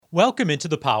Welcome into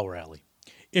the Power Alley.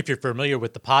 If you're familiar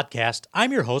with the podcast,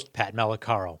 I'm your host, Pat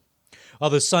Malacaro.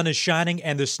 The sun is shining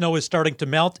and the snow is starting to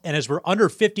melt, and as we're under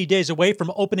 50 days away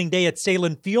from opening day at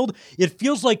Salem Field, it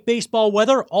feels like baseball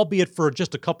weather, albeit for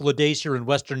just a couple of days here in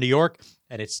Western New York,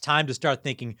 and it's time to start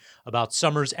thinking about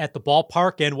summers at the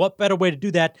ballpark, and what better way to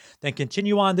do that than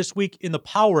continue on this week in the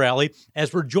Power Alley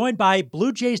as we're joined by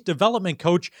Blue Jays development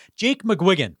coach Jake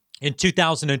McGuigan. In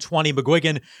 2020,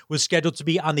 McGuigan was scheduled to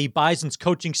be on the Bison's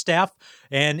coaching staff,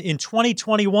 and in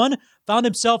 2021, found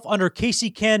himself under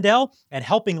Casey Candaele and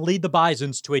helping lead the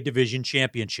Bisons to a division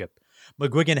championship.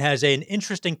 McGuigan has an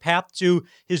interesting path to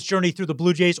his journey through the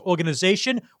Blue Jays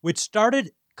organization, which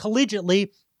started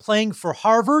collegiately playing for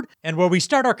Harvard. And where we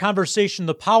start our conversation in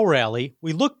the Power Alley,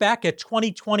 we look back at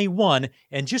 2021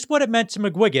 and just what it meant to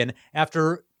McGuigan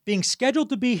after being scheduled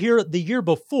to be here the year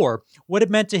before, what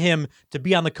it meant to him to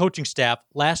be on the coaching staff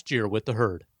last year with the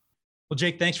Herd. Well,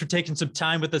 Jake, thanks for taking some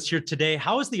time with us here today.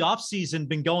 How has the offseason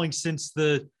been going since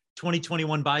the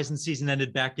 2021 Bison season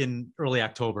ended back in early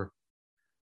October?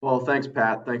 Well, thanks,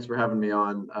 Pat. Thanks for having me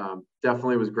on.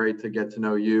 Definitely was great to get to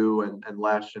know you and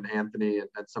Lesh and Anthony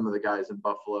and some of the guys in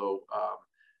Buffalo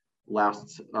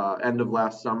end of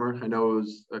last summer. I know it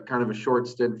was kind of a short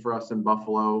stint for us in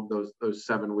Buffalo, those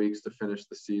 7 weeks to finish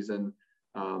the season,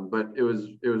 but it was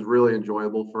really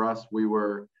enjoyable for us. We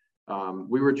were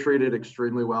treated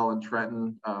extremely well in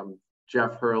Trenton.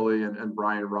 Jeff Hurley and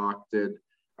Brian Rock did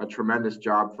a tremendous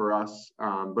job for us,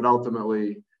 but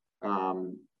ultimately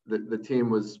the team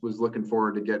was looking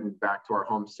forward to getting back to our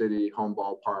home city, home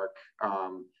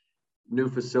ballpark. New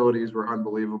facilities were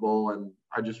unbelievable, and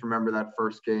I just remember that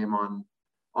first game on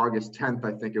August 10th,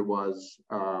 I think it was,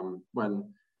 when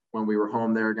we were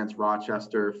home there against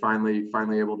Rochester, finally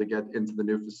able to get into the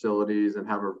new facilities and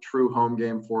have a true home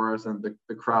game for us. And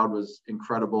the crowd was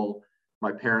incredible.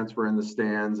 My parents were in the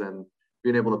stands, and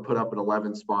being able to put up an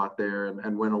 11 spot there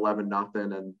and win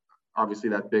 11-0. And obviously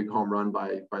that big home run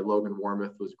by Logan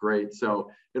Warmoth was great. So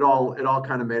it all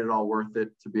kind of made it all worth it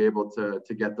to be able to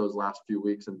get those last few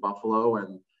weeks in Buffalo,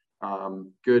 and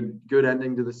good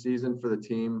ending to the season for the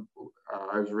team.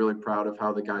 I was really proud of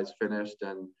how the guys finished,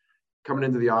 and coming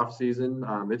into the off season,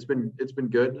 it's been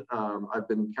good. I've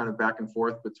been kind of back and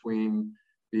forth between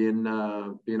being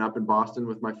up in Boston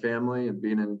with my family and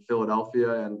being in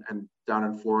Philadelphia and down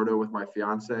in Florida with my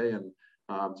fiance, and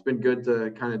it's been good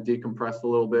to kind of decompress a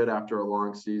little bit after a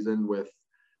long season with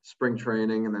spring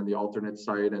training and then the alternate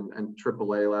site and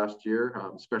AAA last year,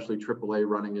 especially AAA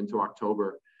running into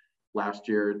October last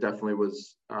year. It definitely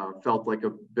was felt like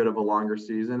a bit of a longer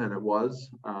season, and it was.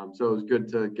 So it was good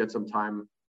to get some time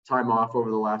off over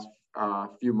the last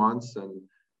few months. And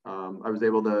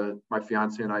my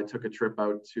fiance and I took a trip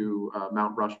out to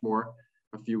Mount Rushmore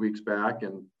a few weeks back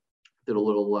and did a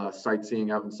little sightseeing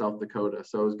out in South Dakota.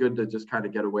 So it was good to just kind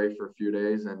of get away for a few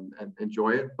days and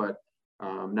enjoy it. But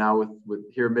now with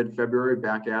here mid-February,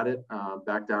 back at it,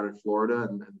 back down in Florida,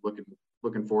 and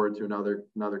looking forward to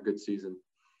another good season.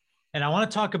 And I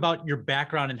want to talk about your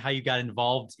background and how you got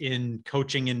involved in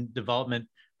coaching and development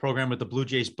program with the Blue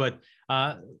Jays. But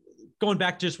going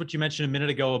back to just what you mentioned a minute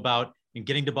ago about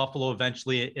getting to Buffalo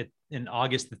eventually in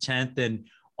August the 10th and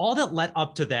all that led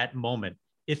up to that moment,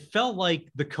 it felt like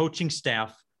the coaching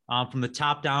staff from the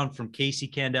top down, from Casey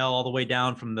Candaele all the way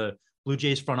down from the Blue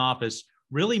Jays front office,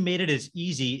 really made it as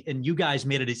easy, and you guys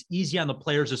made it as easy on the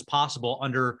players as possible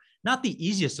under not the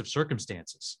easiest of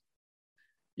circumstances.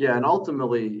 Yeah, and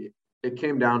ultimately it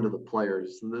came down to the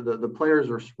players. The players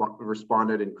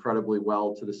responded incredibly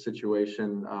well to the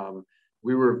situation.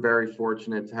 We were very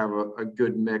fortunate to have a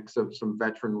good mix of some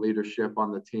veteran leadership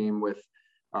on the team with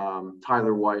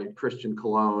Tyler White, Christian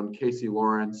Colon, Casey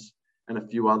Lawrence, and a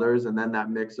few others. And then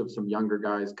that mix of some younger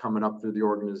guys coming up through the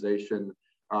organization.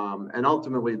 And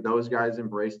ultimately those guys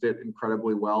embraced it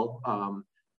incredibly well.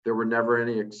 There were never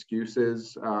any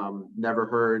excuses, never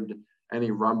heard any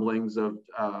rumblings of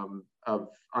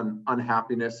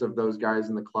unhappiness of those guys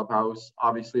in the clubhouse.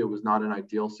 Obviously it was not an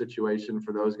ideal situation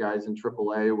for those guys in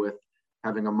AAA with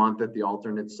having a month at the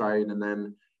alternate site and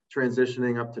then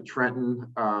transitioning up to Trenton,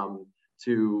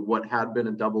 to what had been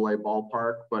a AA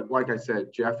ballpark. But like I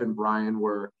said, Jeff and Brian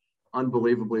were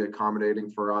unbelievably accommodating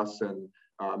for us and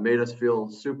made us feel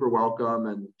super welcome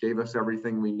and gave us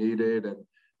everything we needed and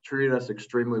treated us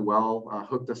extremely well,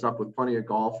 hooked us up with plenty of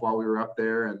golf while we were up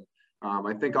there. And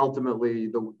I think ultimately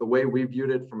the way we viewed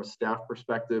it from a staff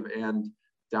perspective and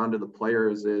down to the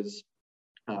players is,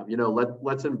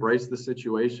 let's embrace the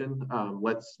situation.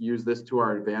 Let's use this to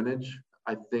our advantage.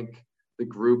 I think the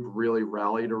group really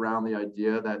rallied around the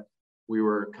idea that we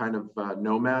were kind of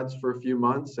nomads for a few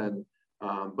months, and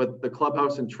But the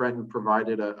clubhouse in Trenton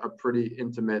provided a pretty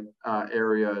intimate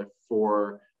area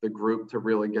for the group to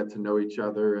really get to know each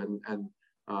other and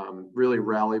really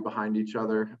rally behind each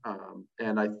other.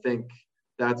 And I think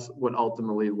that's what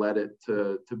ultimately led it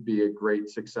to be a great,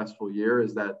 successful year,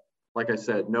 is that, like I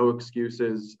said, no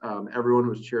excuses. Everyone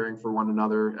was cheering for one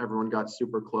another. Everyone got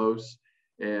super close.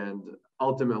 And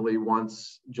ultimately,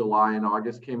 once July and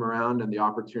August came around and the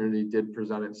opportunity did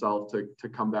present itself to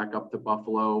come back up to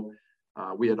Buffalo,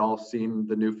 we had all seen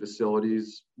the new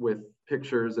facilities with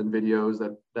pictures and videos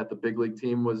that the big league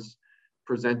team was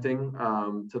presenting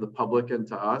to the public and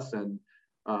to us. And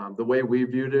the way we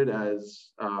viewed it as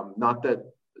not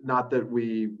that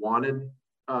we wanted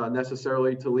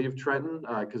necessarily to leave Trenton,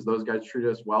 because those guys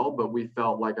treated us well, but we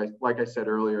felt like I said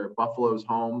earlier, Buffalo's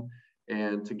home,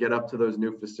 and to get up to those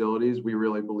new facilities, we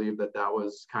really believed that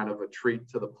was kind of a treat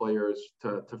to the players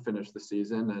to finish the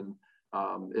season. And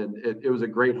it was a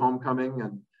great homecoming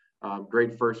and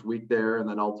great first week there, and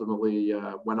then ultimately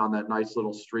went on that nice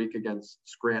little streak against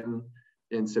Scranton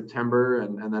in September,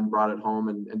 and then brought it home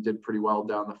and did pretty well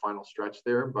down the final stretch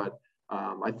there. But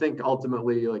I think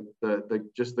ultimately, like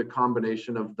just the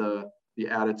combination of the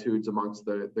attitudes amongst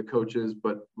the coaches,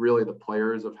 but really the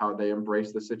players, of how they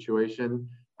embrace the situation,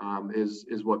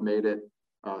 is what made it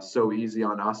so easy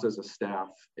on us as a staff,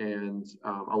 and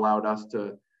allowed us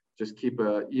to just keep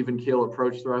a even keel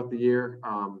approach throughout the year,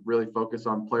 really focus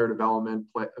on player development,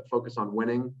 focus on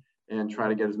winning, and try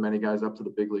to get as many guys up to the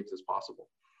big leagues as possible.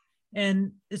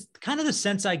 And it's kind of the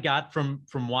sense I got from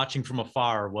watching from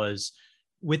afar was,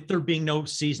 with there being no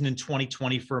season in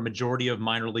 2020 for a majority of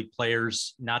minor league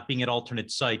players, not being at alternate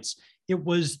sites, it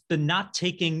was the not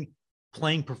taking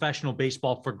playing professional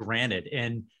baseball for granted,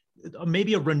 and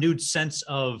maybe a renewed sense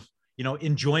of,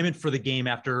 enjoyment for the game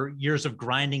after years of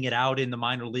grinding it out in the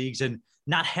minor leagues and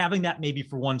not having that maybe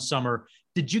for one summer.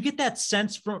 Did you get that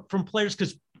sense from players?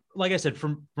 Because like I said,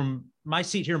 from my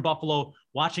seat here in Buffalo,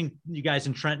 watching you guys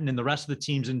in Trenton and the rest of the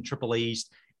teams in AAA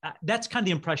East, that's kind of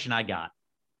the impression I got.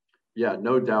 Yeah,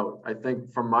 no doubt. I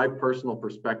think from my personal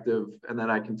perspective, and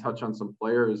then I can touch on some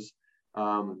players,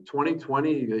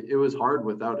 2020, it was hard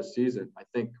without a season. I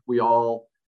think we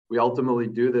ultimately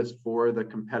do this for the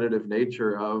competitive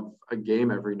nature of a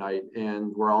game every night,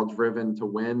 and we're all driven to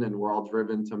win, and we're all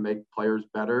driven to make players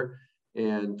better.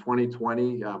 And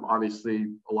 2020, obviously,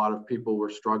 a lot of people were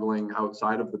struggling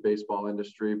outside of the baseball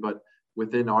industry, but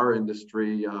within our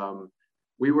industry,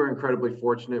 we were incredibly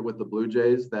fortunate with the Blue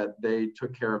Jays that they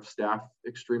took care of staff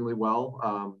extremely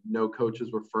well. No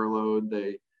coaches were furloughed.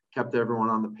 They kept everyone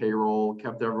on the payroll,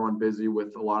 kept everyone busy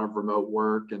with a lot of remote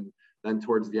work. And then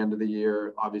towards the end of the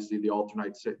year, obviously the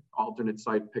alternate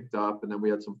site picked up, and then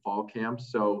we had some fall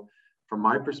camps. So from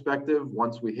my perspective,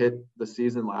 once we hit the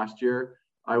season last year,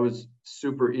 I was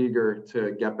super eager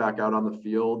to get back out on the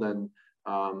field, and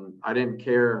I didn't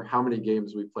care how many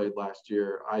games we played last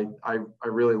year. I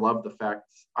really loved the fact,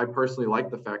 I personally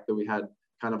liked the fact that we had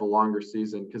kind of a longer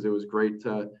season, because it was great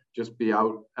to just be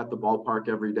out at the ballpark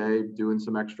every day, doing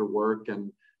some extra work,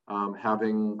 and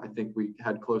I think we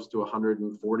had close to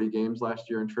 140 games last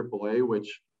year in AAA,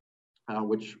 which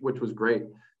was great.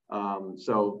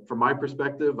 So from my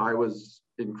perspective, I was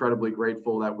incredibly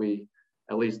grateful that we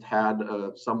at least had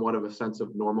somewhat of a sense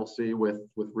of normalcy with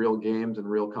real games and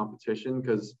real competition,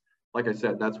 because like I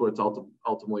said, that's what it's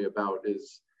ultimately about,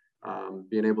 is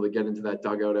being able to get into that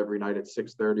dugout every night at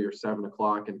 6:30 or 7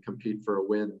 o'clock and compete for a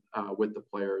win with the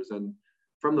players. And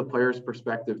from the players'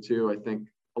 perspective too, I think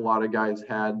a lot of guys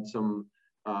had some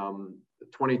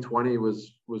 2020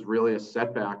 was really a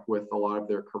setback with a lot of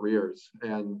their careers.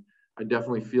 And I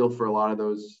definitely feel for a lot of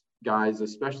those guys,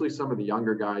 especially some of the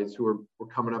younger guys who were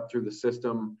coming up through the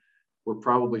system, were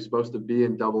probably supposed to be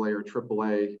in AA or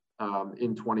AAA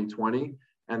in 2020,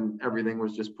 and everything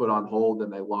was just put on hold,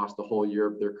 and they lost a whole year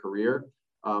of their career.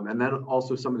 And then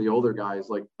also some of the older guys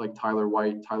like Tyler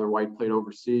White. Tyler White played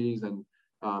overseas, and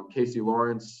Casey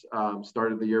Lawrence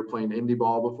started the year playing indie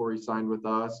ball before he signed with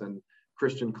us. And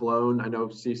Christian Colon, I know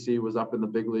CC was up in the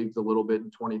big leagues a little bit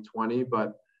in 2020,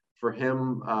 but for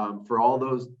him, for all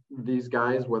these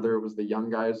guys, whether it was the young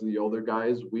guys or the older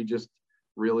guys, we just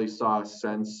really saw a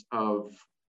sense of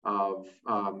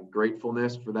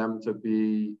gratefulness for them to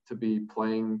be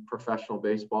playing professional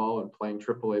baseball and playing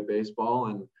AAA baseball,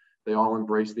 and they all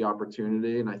embraced the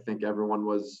opportunity. And I think everyone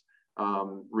was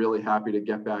really happy to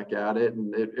get back at it,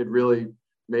 and it really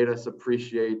made us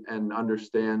appreciate and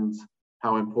understand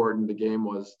how important the game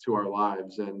was to our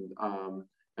lives,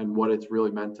 and what it's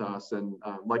really meant to us. And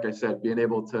like I said, being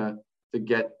able to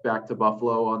get back to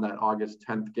Buffalo on that August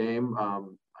 10th game,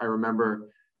 I remember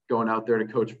going out there to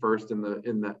coach first in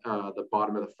the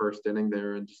bottom of the first inning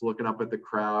there, and just looking up at the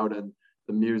crowd, and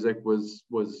the music was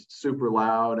super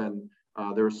loud, and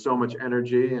there was so much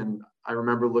energy. And I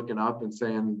remember looking up and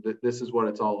saying that this is what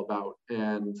it's all about.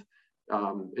 And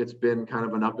it's been kind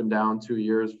of an up and down 2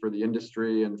 years for the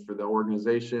industry and for the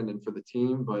organization and for the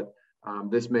team, but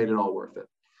this made it all worth it.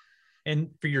 And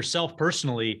for yourself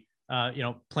personally,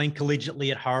 playing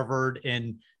collegiately at Harvard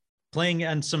and playing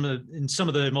on some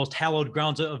of the most hallowed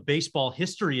grounds of baseball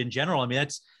history in general. I mean,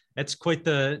 that's quite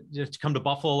to come to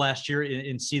Buffalo last year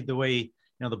and see the way,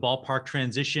 the ballpark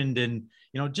transitioned, and,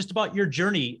 just about your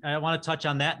journey. I want to touch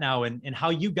on that now, and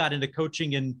how you got into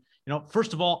coaching. And,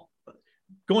 first of all,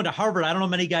 going to Harvard, I don't know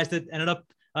many guys that ended up,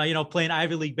 playing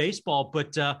Ivy League baseball,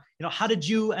 but, how did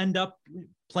you end up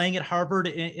playing at Harvard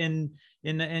and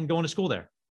going to school there?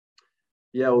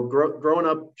 Yeah, well, growing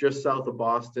up just south of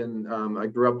Boston, I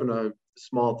grew up in a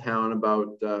small town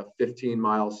about 15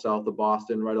 miles south of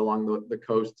Boston, right along the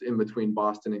coast in between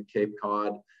Boston and Cape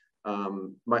Cod.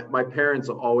 My parents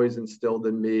always instilled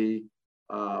in me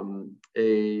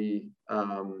a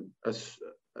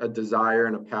desire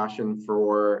and a passion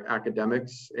for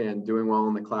academics and doing well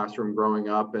in the classroom growing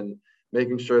up, and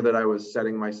making sure that I was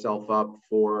setting myself up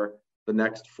for the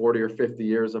next 40 or 50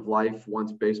 years of life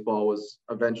once baseball was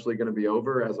eventually going to be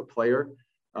over as a player.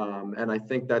 And I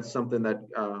think that's something that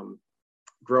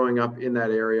growing up in that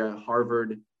area,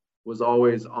 Harvard was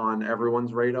always on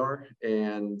everyone's radar.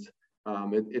 And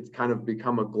it's kind of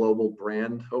become a global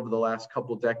brand over the last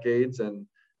couple decades. And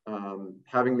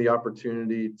having the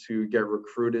opportunity to get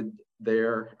recruited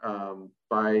there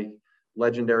by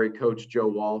legendary coach Joe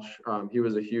Walsh, he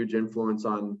was a huge influence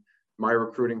on my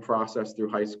recruiting process through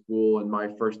high school and my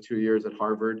first 2 years at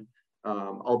Harvard.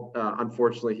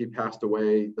 Unfortunately, he passed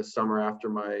away the summer after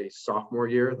my sophomore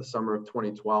year, the summer of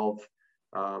 2012.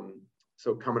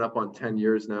 So coming up on 10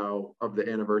 years now of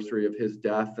the anniversary of his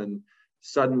death, and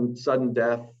sudden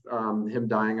death, him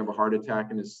dying of a heart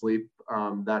attack in his sleep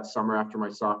that summer after my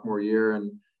sophomore year,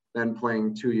 and then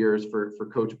playing 2 years for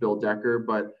Coach Bill Decker.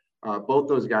 But both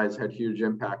those guys had huge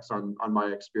impacts on my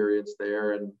experience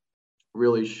there, and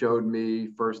really showed me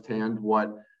firsthand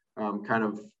what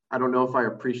I don't know if I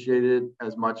appreciated it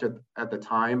as much at the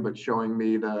time, but showing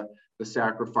me the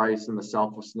sacrifice and the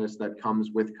selflessness that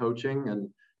comes with coaching. And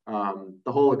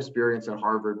the whole experience at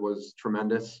Harvard was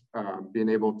tremendous. Being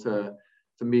able to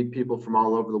meet people from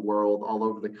all over the world, all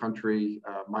over the country.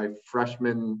 My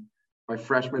freshman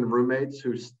roommates,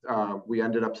 who we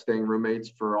ended up staying roommates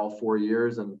for all 4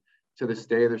 years, and to this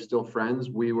day they're still friends.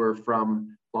 We were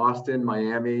from Boston,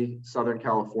 Miami, Southern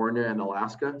California, and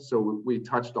Alaska. So we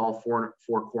touched all four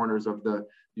corners of the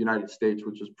United States,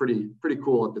 which was pretty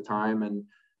cool at the time, and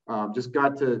just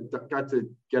got to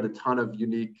get a ton of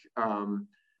unique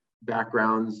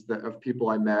backgrounds of people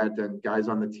I met, and guys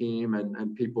on the team,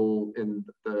 and people in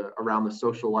around the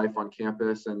social life on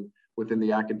campus and within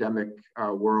the academic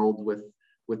world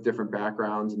with different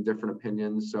backgrounds and different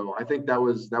opinions. So I think that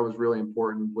was really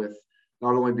important, with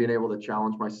not only being able to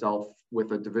challenge myself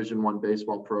with a Division I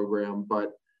baseball program,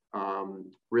 but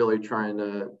really trying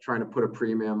to put a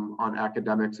premium on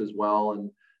academics as well,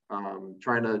 and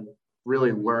trying to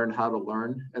really learn how to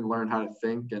learn and learn how to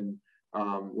think, and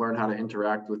learn how to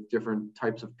interact with different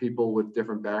types of people with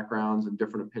different backgrounds and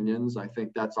different opinions. I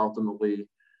think that's ultimately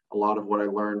a lot of what I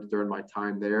learned during my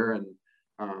time there, and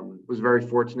was very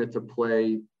fortunate to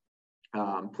play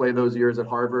those years at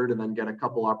Harvard, and then get a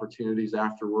couple opportunities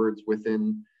afterwards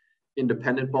within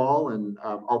independent ball. And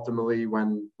ultimately,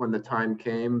 when the time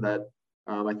came that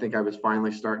I think I was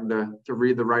finally starting to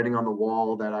read the writing on the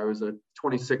wall, that I was a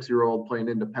 26-year-old playing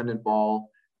independent ball,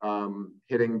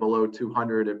 hitting below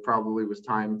 200, it probably was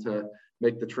time to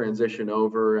make the transition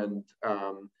over, and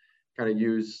kind of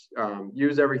use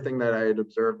everything that I had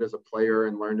observed as a player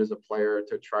and learned as a player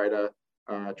to try to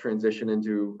transition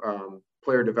into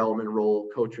player development role,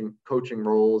 coaching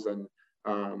roles, and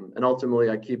ultimately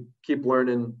I keep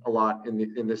learning a lot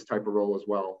in this type of role as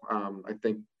well. I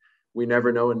think we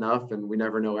never know enough, and we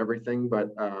never know everything,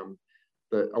 but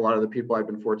a lot of the people I've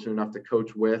been fortunate enough to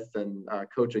coach with and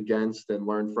coach against and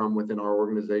learn from within our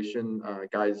organization,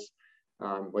 guys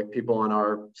like people on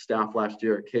our staff last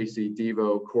year, Casey,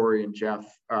 Devo, Corey, and Jeff,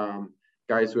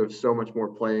 guys who have so much more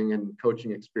playing and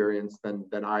coaching experience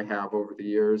than I have over the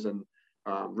years, and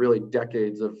really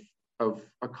decades of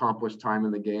accomplished time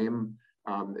in the game.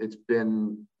 It's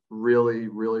been really,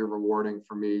 really rewarding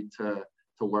for me to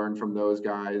learn from those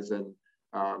guys, and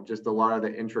just a lot of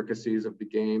the intricacies of the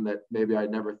game that maybe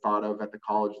I'd never thought of at the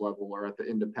college level or at the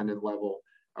independent level.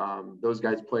 Those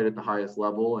guys played at the highest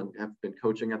level and have been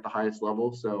coaching at the highest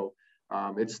level. So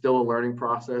It's still a learning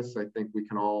process. I think we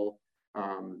can all,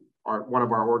 one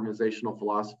of our organizational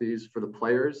philosophies for the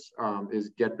players is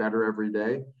get better every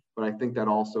day. But I think that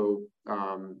also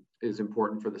is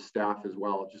important for the staff as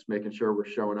well. Just making sure we're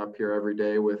showing up here every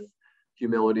day with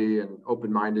humility and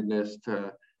open-mindedness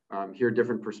to hear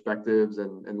different perspectives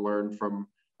and learn from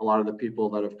a lot of the people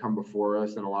that have come before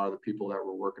us and a lot of the people that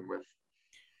we're working with.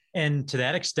 And to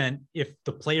that extent, if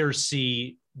the players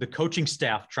see the coaching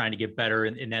staff trying to get better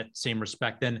in that same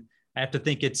respect, then I have to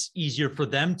think it's easier for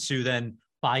them to then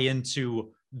buy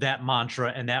into that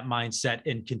mantra and that mindset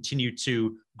and continue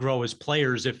to grow as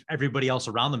players if everybody else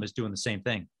around them is doing the same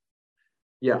thing.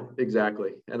 Yeah,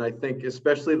 exactly. And I think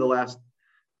especially the last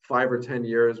 5 or 10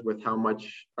 years with how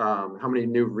many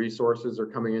new resources are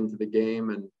coming into the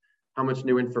game and how much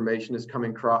new information is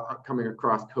coming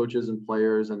across coaches and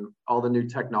players and all the new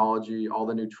technology, all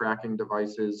the new tracking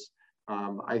devices.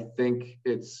 I think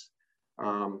it's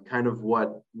kind of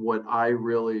what I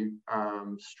really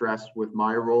stress with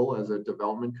my role as a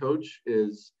development coach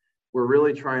is we're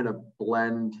really trying to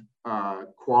blend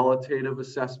qualitative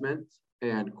assessment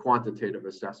and quantitative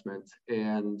assessment.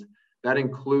 And that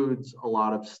includes a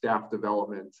lot of staff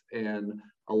development and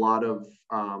a lot of,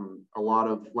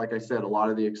 like I said, a lot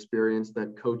of the experience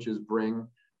that coaches bring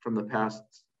from the past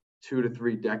 2 to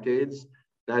 3 decades.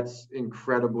 That's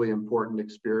incredibly important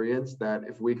experience that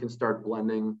if we can start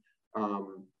blending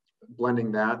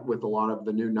that with a lot of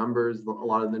the new numbers, a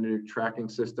lot of the new tracking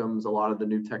systems, a lot of the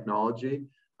new technology,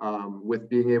 with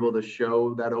being able to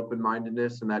show that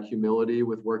open-mindedness and that humility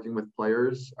with working with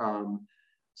players.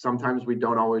 Sometimes we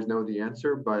don't always know the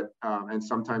answer, but and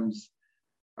sometimes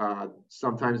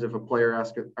if a player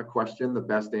asks a question, the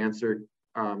best answer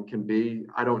can be,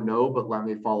 I don't know, but let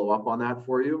me follow up on that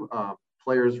for you.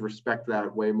 Players respect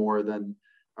that way more than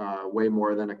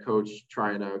a coach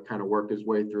trying to kind of work his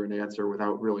way through an answer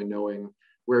without really knowing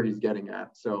where he's getting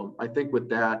at. So I think with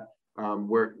that,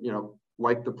 we're,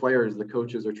 like the players, the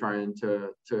coaches are trying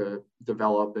to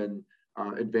develop and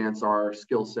advance our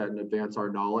skill set and advance our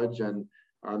knowledge. And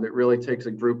it really takes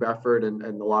a group effort and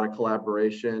a lot of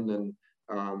collaboration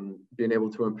and being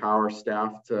able to empower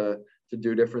staff to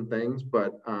do different things.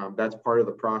 But that's part of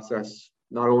the process,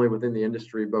 not only within the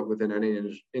industry, but within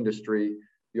any industry.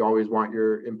 You always want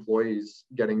your employees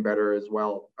getting better as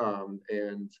well.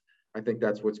 And I think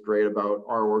that's what's great about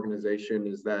our organization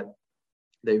is that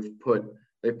they've put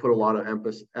a lot of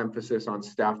emphasis on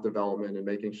staff development and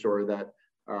making sure that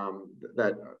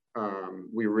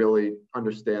we really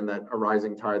understand that a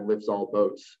rising tide lifts all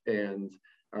boats. And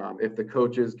if the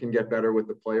coaches can get better with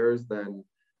the players, then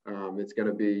it's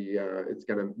going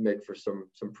to make for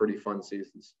some pretty fun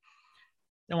seasons.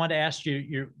 I wanted to ask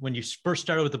you, when you first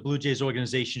started with the Blue Jays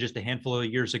organization just a handful of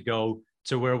years ago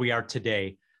to where we are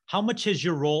today, how much has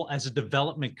your role as a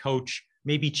development coach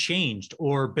maybe changed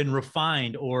or been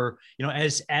refined, or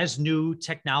as new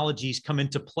technologies come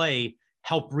into play,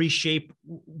 help reshape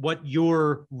what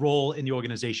your role in the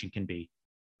organization can be?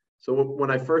 So when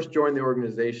I first joined the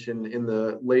organization in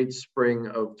the late spring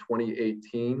of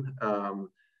 2018,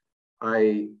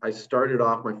 I started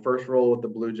off, my first role with the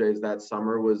Blue Jays that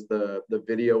summer was the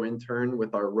video intern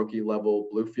with our rookie level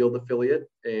Bluefield affiliate.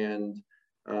 And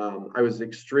I was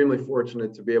extremely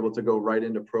fortunate to be able to go right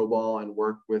into pro ball and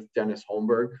work with Dennis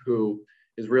Holmberg, who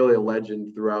is really a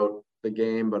legend throughout the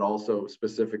game, but also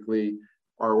specifically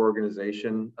our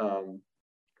organization.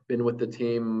 Been with the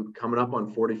team coming up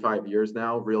on 45 years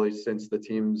now, really since the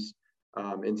team's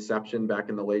inception back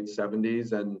in the late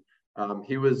 70s. And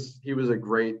he was a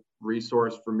great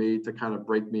resource for me to kind of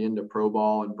break me into pro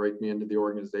ball and break me into the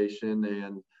organization,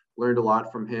 and learned a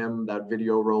lot from him. That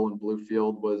video role in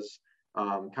Bluefield was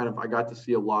I got to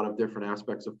see a lot of different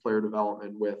aspects of player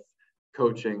development with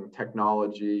coaching,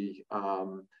 technology,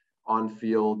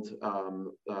 on-field,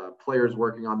 players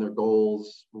working on their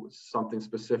goals, something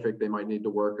specific they might need to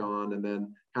work on, and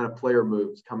then kind of player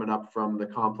moves coming up from the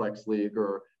complex league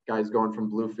or guys going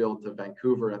from Bluefield to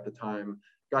Vancouver at the time.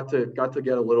 Got to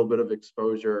get a little bit of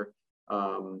exposure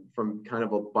from kind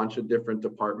of a bunch of different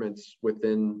departments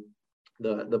within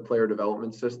the player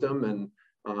development system. And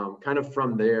kind of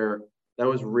from there, that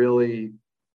was really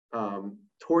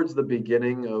towards the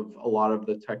beginning of a lot of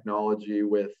the technology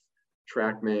with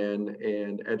TrackMan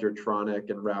and Edgertronic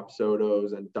and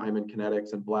Rapsodos and Diamond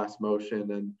Kinetics and Blast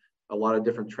Motion and a lot of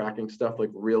different tracking stuff, like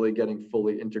really getting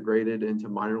fully integrated into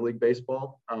minor league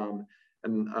baseball.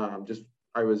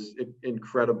 I was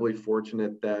incredibly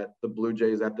fortunate that the Blue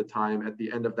Jays at the time, at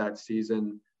the end of that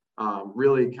season,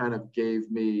 really kind of gave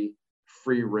me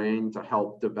free reign to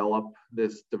help develop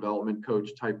this development coach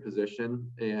type position.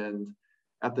 And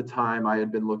at the time, I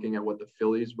had been looking at what the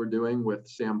Phillies were doing with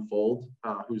Sam Fold,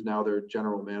 who's now their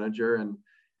general manager. And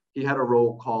he had a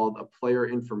role called a player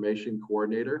information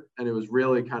coordinator. And it was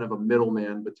really kind of a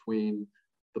middleman between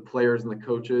the players and the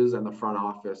coaches and the front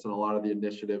office, and a lot of the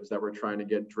initiatives that we're trying to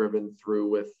get driven through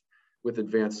with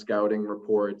advanced scouting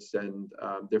reports and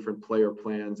different player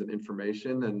plans and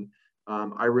information. And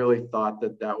I really thought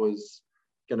that was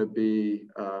going to be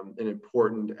an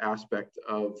important aspect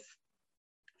of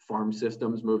farm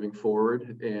systems moving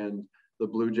forward. And the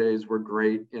Blue Jays were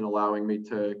great in allowing me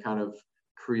to kind of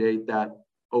create that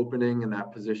opening and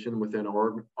that position within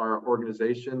our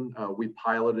organization. We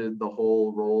piloted the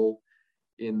whole role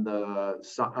in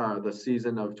the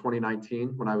season of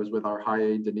 2019 when I was with our high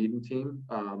A Dunedin team.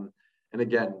 And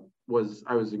again,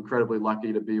 I was incredibly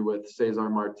lucky to be with Cesar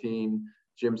Martin,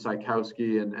 Jim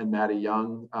Sykowski, and Matty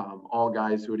Young, all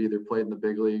guys who had either played in the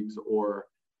big leagues or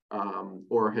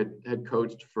had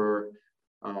coached for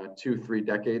 2-3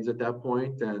 decades at that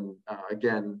point. And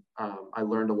again, I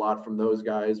learned a lot from those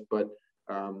guys, but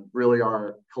really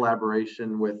our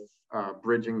collaboration with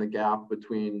bridging the gap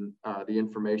between the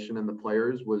information and the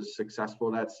players was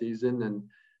successful that season, and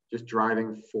just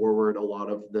driving forward a lot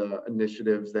of the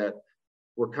initiatives that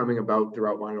were coming about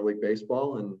throughout minor league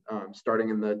baseball. And starting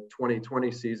in the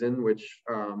 2020 season, which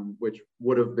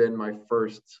would have been my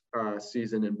first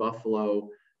season in Buffalo,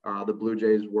 the Blue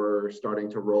Jays were starting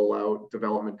to roll out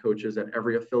development coaches at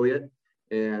every affiliate.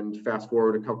 And fast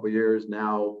forward a couple of years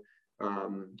now,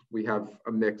 we have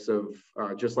a mix of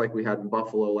just like we had in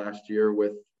Buffalo last year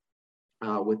with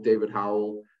David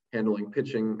Howell handling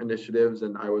pitching initiatives,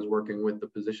 and I was working with the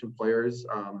position players.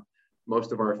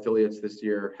 Most of our affiliates this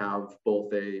year have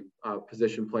both a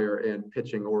position player and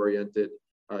pitching oriented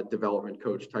development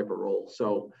coach type of role.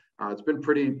 So it's been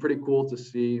pretty cool to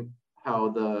see how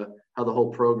the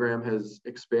whole program has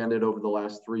expanded over the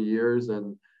last 3 years.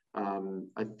 And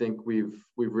I think we've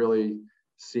really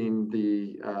seen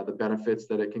the benefits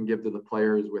that it can give to the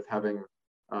players with having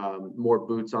more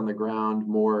boots on the ground,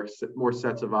 more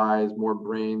sets of eyes, more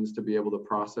brains to be able to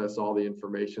process all the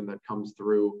information that comes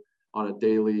through on a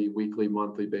daily, weekly,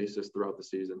 monthly basis throughout the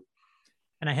season.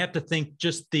 And I have to think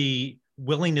just the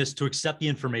willingness to accept the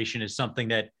information is something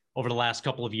that over the last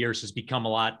couple of years has become a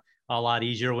lot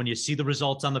easier. When you see the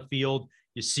results on the field,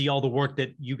 you see all the work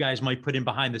that you guys might put in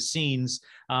behind the scenes.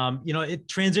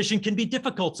 Transition can be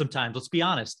difficult sometimes. Let's be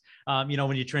honest.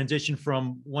 When you transition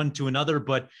from one to another,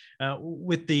 but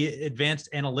with the advanced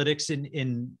analytics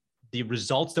in the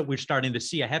results that we're starting to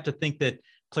see, I have to think that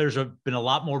players have been a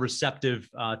lot more receptive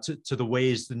to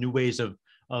the new ways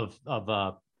of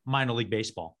minor league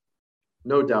baseball.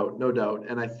 No doubt.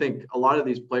 And I think a lot of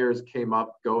these players came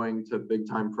up going to big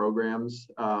time programs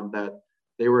that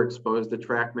they were exposed to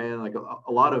TrackMan. Like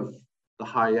a lot of the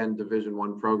high end Division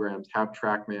I programs have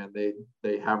TrackMan.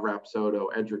 They have Rapsodo,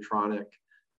 Edgertronic,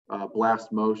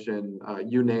 Blast Motion,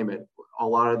 you name it. A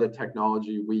lot of the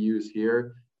technology we use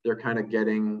here, they're kind of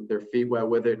getting their feet wet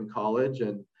with it in college.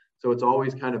 And so it's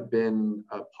always kind of been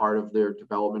a part of their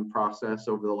development process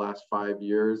over the last 5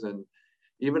 years. And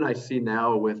even I see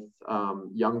now with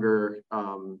younger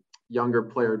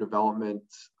player development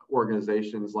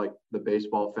organizations like the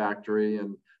Baseball Factory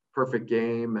and Perfect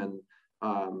Game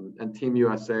and Team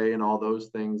USA and all those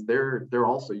things, they're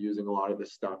also using a lot of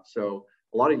this stuff. So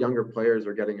a lot of younger players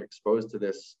are getting exposed to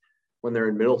this when they're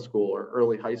in middle school or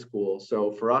early high school.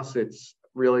 So for us, it's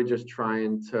really just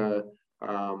trying to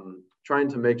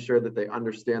make sure that they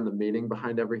understand the meaning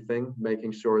behind everything,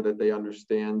 making sure that they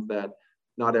understand that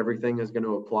not everything is going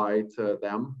to apply to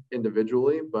them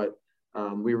individually, but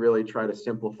we really try to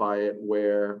simplify it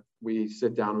where we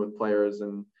sit down with players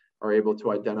and are able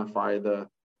to identify the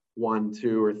 1,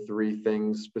 2, or 3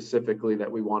 things specifically that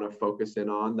we want to focus in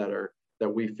on that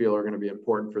we feel are going to be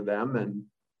important for them. And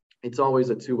it's always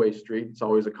a two-way street. It's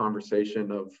always a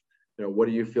conversation of, what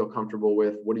do you feel comfortable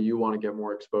with? What do you want to get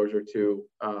more exposure to?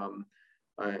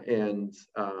 And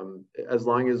as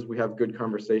long as we have good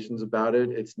conversations about it,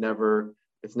 it's never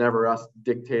us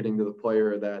dictating to the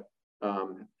player that,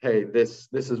 hey, this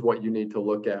is what you need to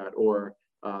look at, or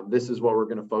this is what we're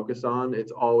going to focus on.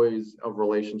 It's always a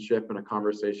relationship and a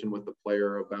conversation with the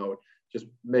player about just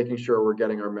making sure we're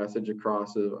getting our message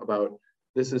across about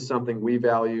this is something we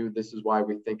value. This is why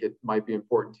we think it might be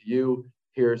important to you.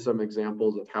 Here are some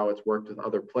examples of how it's worked with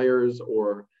other players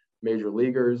or major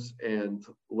leaguers, and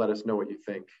let us know what you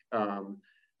think. And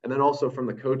then also from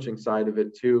the coaching side of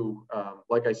it too,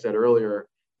 like I said earlier,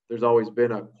 there's always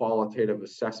been a qualitative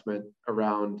assessment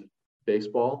around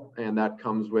baseball, and that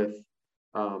comes with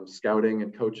scouting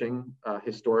and coaching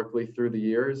historically through the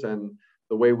years. And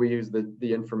the way we use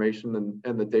the information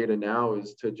and the data now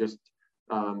is to just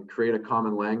create a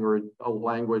common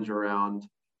language around,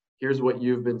 here's what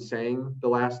you've been saying the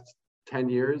last 10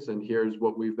 years, and here's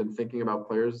what we've been thinking about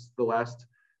players the last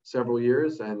several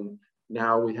years. And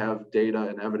now we have data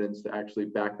and evidence to actually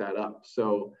back that up.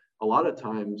 So a lot of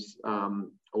times,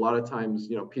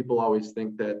 people always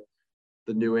think that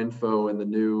the new info and the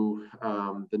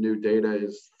new data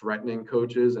is threatening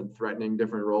coaches and threatening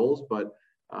different roles. But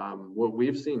what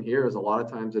we've seen here is a lot of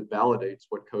times it validates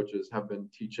what coaches have been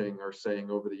teaching or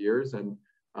saying over the years. And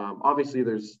obviously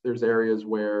there's areas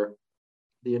where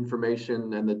the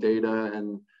information and the data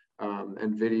and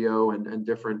video and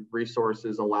different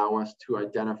resources allow us to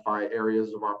identify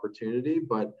areas of opportunity.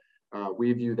 But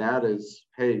we view that as,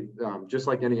 hey, just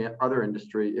like any other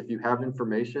industry, if you have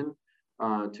information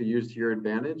to use to your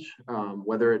advantage,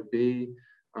 whether it be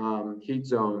heat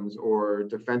zones or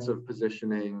defensive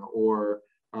positioning or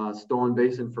stolen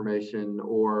base information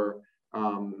or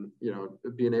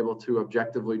being able to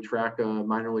objectively track a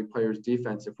minor league player's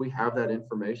defense. If we have that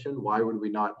information, why would we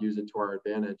not use it to our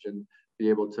advantage and be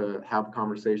able to have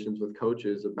conversations with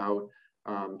coaches about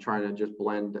trying to just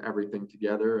blend everything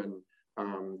together and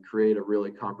create a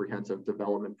really comprehensive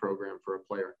development program for a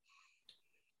player?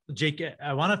 Jake,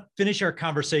 I want to finish our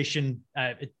conversation.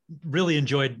 Really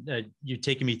enjoyed you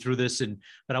taking me through this,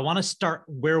 but I want to start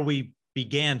where we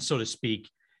began, so to speak.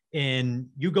 And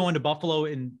you going to Buffalo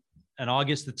on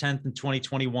August the 10th in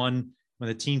 2021, when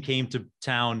the team came to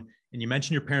town, and you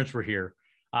mentioned your parents were here.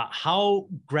 How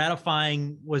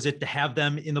gratifying was it to have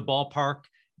them in the ballpark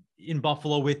in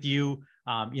Buffalo with you?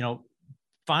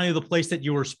 Finally, the place that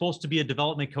you were supposed to be a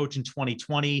development coach in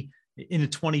 2020 into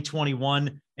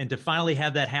 2021, and to finally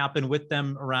have that happen with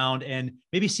them around, and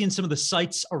maybe seeing some of the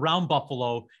sites around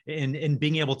Buffalo and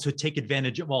being able to take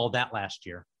advantage of all of that last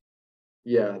year.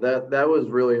 Yeah, that was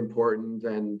really important.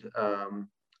 And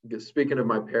speaking of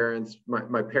my parents,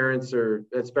 my parents are,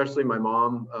 especially my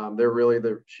mom, they're really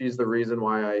she's the reason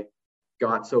why I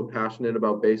got so passionate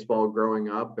about baseball growing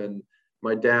up. And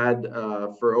my dad,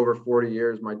 for over 40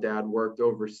 years, my dad worked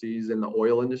overseas in the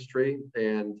oil industry,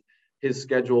 and his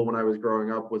schedule when I was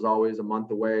growing up was always a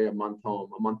month away, a month home,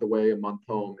 a month away, a month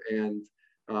home. And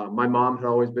my mom had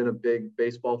always been a big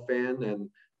baseball fan, and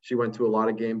she went to a lot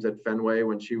of games at Fenway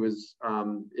when she was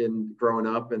growing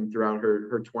up and throughout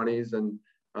her 20s and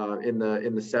in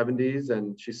the 70s.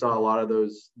 And she saw a lot of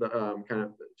those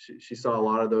she saw a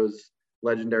lot of those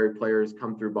legendary players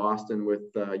come through Boston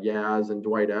with Yaz and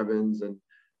Dwight Evans and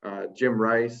Jim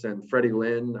Rice and Freddie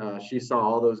Lynn. She saw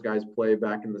all those guys play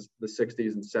back in the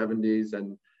 60s and 70s.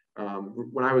 And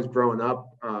when I was growing up,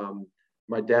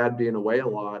 my dad being away a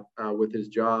lot with his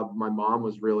job, my mom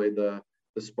was really the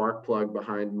spark plug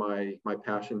behind my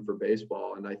passion for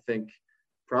baseball. And I think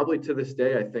probably to this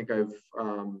day, I think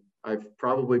I've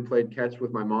probably played catch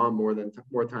with my mom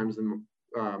more times than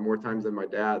my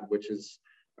dad, which is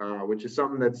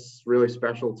something that's really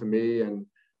special to me. And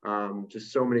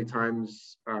just so many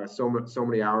times, so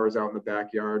many hours out in the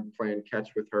backyard playing catch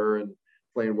with her and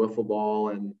playing wiffle ball.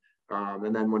 And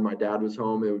then when my dad was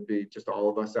home, it would be just all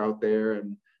of us out there.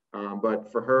 And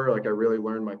but for her, like, I really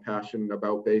learned my passion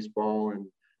about baseball and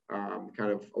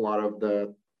kind of a lot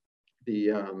of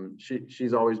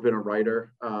she's always been a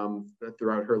writer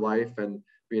throughout her life, and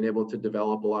being able to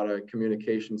develop a lot of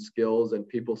communication skills and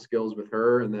people skills with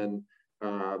her. And then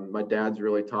my dad's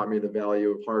really taught me the value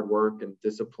of hard work and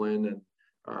discipline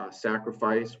and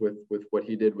sacrifice with what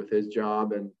he did with his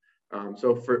job. And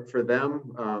so for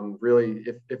them, really,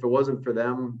 if it wasn't for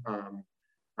them,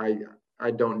 I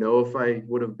don't know if I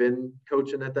would have been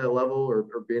coaching at that level or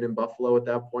being in Buffalo at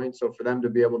that point. So for them to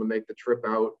be able to make the trip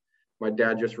out, my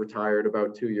dad just retired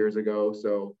about 2 years ago.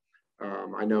 So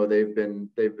I know they've been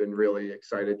really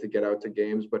excited to get out to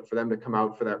games, but for them to come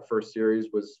out for that first series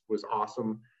was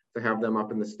awesome. To have them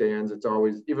up in the stands, it's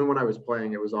always, even when I was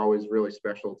playing, it was always really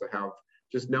special to have,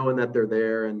 just knowing that they're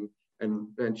there and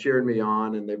cheering me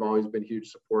on. And they've always been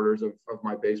huge supporters of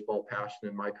my baseball passion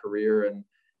in my career. And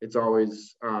it's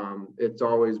always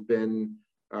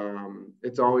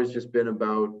just been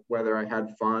about whether I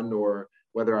had fun or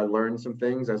whether I learned some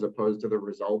things, as opposed to the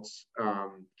results.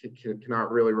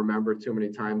 Cannot really remember too many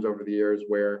times over the years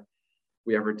where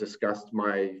we ever discussed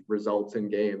my results in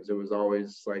games. It was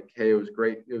always like, hey, it was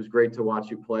great. It was great to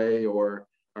watch you play, or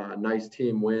nice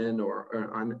team win,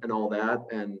 and all that.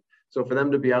 And so for them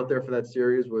to be out there for that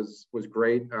series was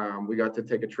great. We got to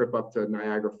take a trip up to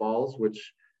Niagara Falls,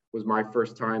 which was my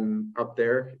first time up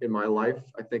there in my life.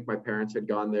 I think my parents had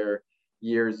gone there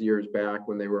years back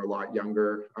when they were a lot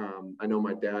younger. I know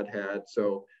my dad had.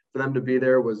 So for them to be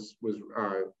there was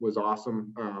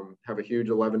awesome. Have a huge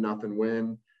 11-0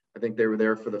 win. I think they were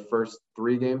there for the first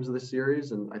 3 games of the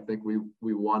series, and I think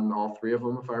we won all 3 of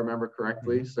them, if I remember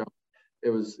correctly. So it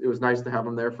was nice to have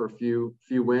them there for a few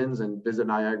wins and visit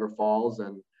Niagara Falls.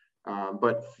 And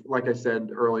but like I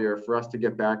said earlier, for us to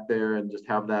get back there and just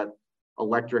have that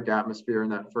electric atmosphere in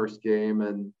that first game,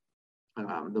 and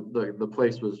the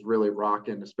place was really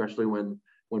rocking, especially when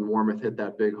Warmoth hit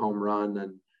that big home run.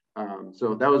 And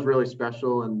so that was really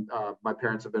special. And my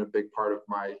parents have been a big part of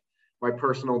my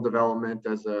personal development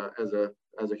as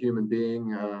a human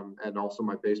being, and also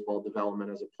my baseball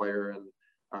development as a player,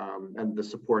 and the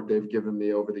support they've given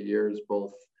me over the years,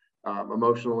 both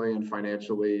emotionally and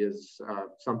financially, is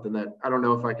something that I don't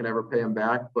know if I can ever pay them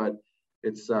back, but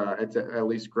it's at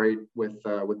least great with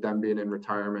them being in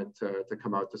retirement to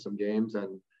come out to some games,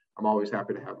 and I'm always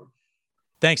happy to have them.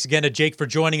 Thanks again to Jake for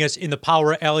joining us in the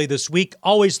Power Alley this week.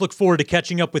 Always look forward to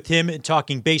catching up with him and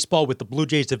talking baseball with the Blue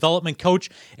Jays development coach,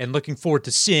 and looking forward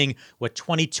to seeing what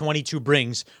 2022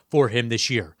 brings for him this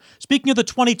year. Speaking of the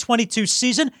 2022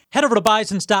 season, head over to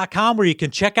Bisons.com where you can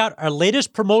check out our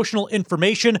latest promotional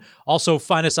information. Also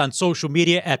find us on social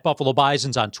media at Buffalo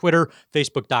Bisons on Twitter,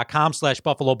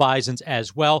 Facebook.com/Buffalo Bisons,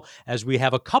 as well as we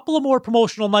have a couple of more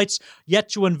promotional nights yet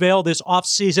to unveil this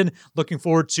offseason. Looking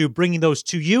forward to bringing those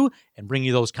to you and bring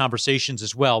you those conversations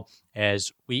as well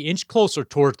as we inch closer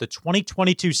towards the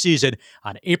 2022 season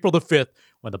on April the 5th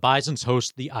when the Bisons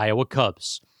host the Iowa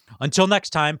Cubs. Until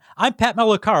next time, I'm Pat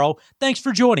Malacaro. Thanks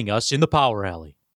for joining us in the Power Alley.